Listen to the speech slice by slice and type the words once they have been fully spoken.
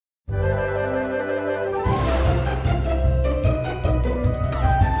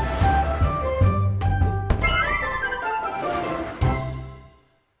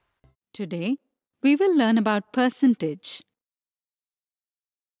Today, we will learn about percentage.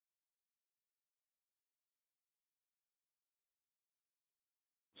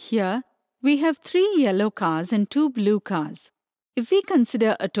 Here, we have 3 yellow cars and 2 blue cars. If we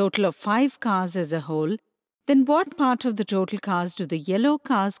consider a total of 5 cars as a whole, then what part of the total cars do the yellow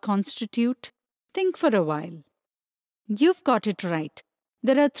cars constitute? Think for a while. You've got it right.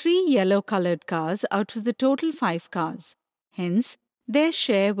 There are 3 yellow-colored cars out of the total 5 cars. Hence, their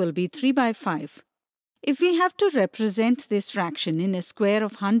share will be 3 by 5. If we have to represent this fraction in a square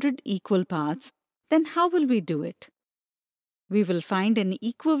of 100 equal parts, then how will we do it? We will find an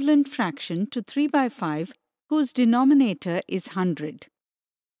equivalent fraction to 3 by 5 whose denominator is 100.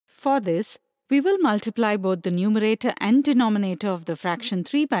 For this, we will multiply both the numerator and denominator of the fraction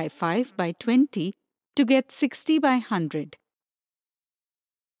 3 by 5 by 20 to get 60 by 100.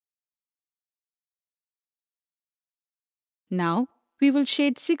 Now, we will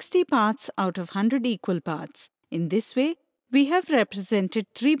shade 60 parts out of 100 equal parts. In this way, we have represented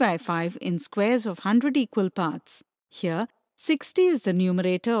 3 by 5 in squares of 100 equal parts. Here, 60 is the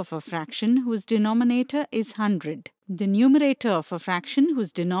numerator of a fraction whose denominator is 100. The numerator of a fraction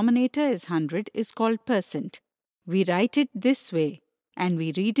whose denominator is 100 is called percent. We write it this way, and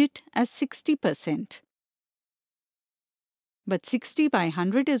we read it as 60%. But 60 by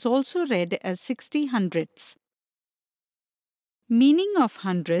 100 is also read as 60 hundredths. Meaning of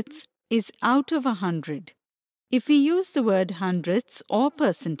hundredths is out of 100. If we use the word hundredths or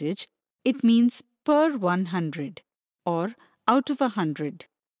percentage, it means per 100 or out of 100.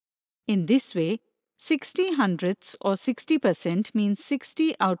 In this way, 60 hundredths or 60% means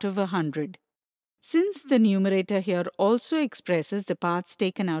 60 out of 100. Since the numerator here also expresses the parts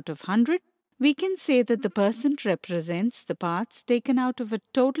taken out of 100, we can say that the percent represents the parts taken out of a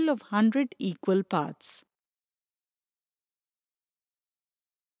total of 100 equal parts.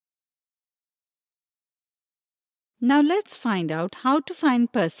 Now let's find out how to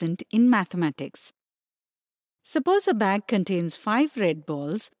find percent in mathematics. Suppose a bag contains 5 red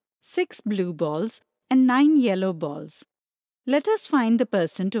balls, 6 blue balls, and 9 yellow balls. Let us find the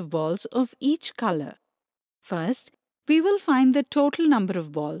percent of balls of each color. First, we will find the total number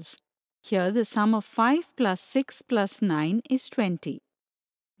of balls. Here the sum of 5 plus 6 plus 9 is 20.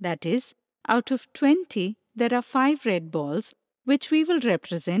 That is, out of 20, there are 5 red balls, which we will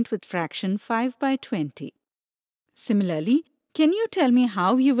represent with fraction 5 by 20. Similarly, can you tell me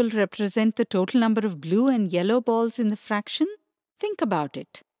how you will represent the total number of blue and yellow balls in the fraction? Think about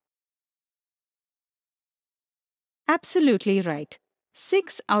it. Absolutely right.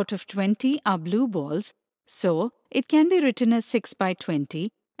 6 out of 20 are blue balls, so it can be written as 6 by 20,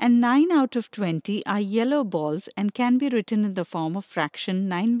 and 9 out of 20 are yellow balls and can be written in the form of fraction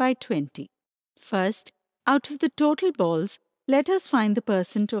 9 by 20. First, out of the total balls, let us find the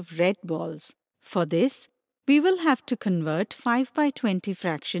percent of red balls. For this, we will have to convert 5 by 20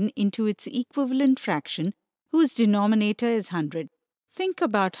 fraction into its equivalent fraction whose denominator is 100. Think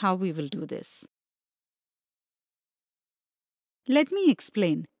about how we will do this. Let me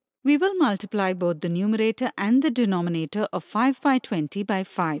explain. We will multiply both the numerator and the denominator of 5 by 20 by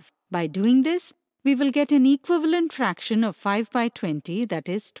 5. By doing this, we will get an equivalent fraction of 5 by 20, that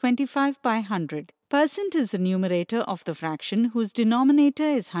is 25 by 100. Percent is the numerator of the fraction whose denominator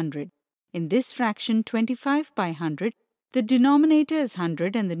is 100. In this fraction 25 by 100, the denominator is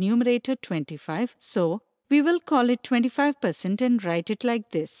 100 and the numerator 25, so we will call it 25% and write it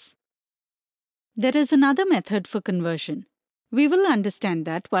like this. There is another method for conversion. We will understand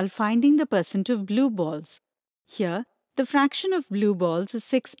that while finding the percent of blue balls. Here, the fraction of blue balls is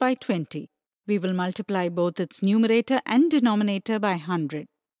 6 by 20. We will multiply both its numerator and denominator by 100.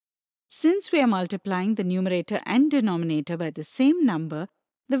 Since we are multiplying the numerator and denominator by the same number,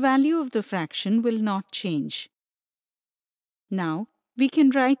 the value of the fraction will not change. Now, we can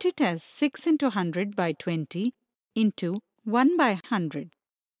write it as 6 into 100 by 20 into 1 by 100.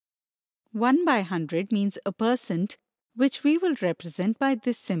 1 by 100 means a percent, which we will represent by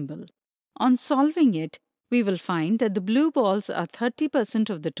this symbol. On solving it, we will find that the blue balls are 30%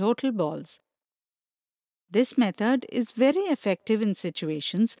 of the total balls. This method is very effective in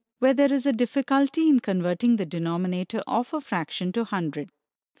situations where there is a difficulty in converting the denominator of a fraction to 100.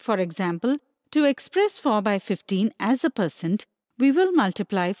 For example, to express 4 by 15 as a percent, we will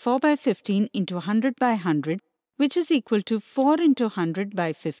multiply 4 by 15 into 100 by 100, which is equal to 4 into 100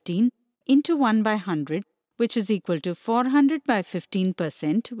 by 15 into 1 by 100, which is equal to 400 by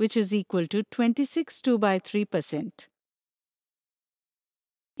 15%, which is equal to 26 by 3%.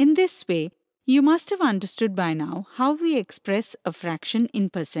 In this way, you must have understood by now how we express a fraction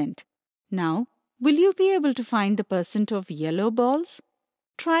in percent. Now, will you be able to find the percent of yellow balls?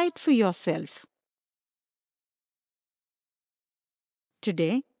 Try it for yourself.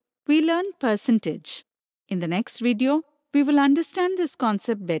 Today, we learned percentage. In the next video, we will understand this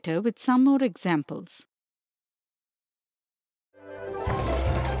concept better with some more examples.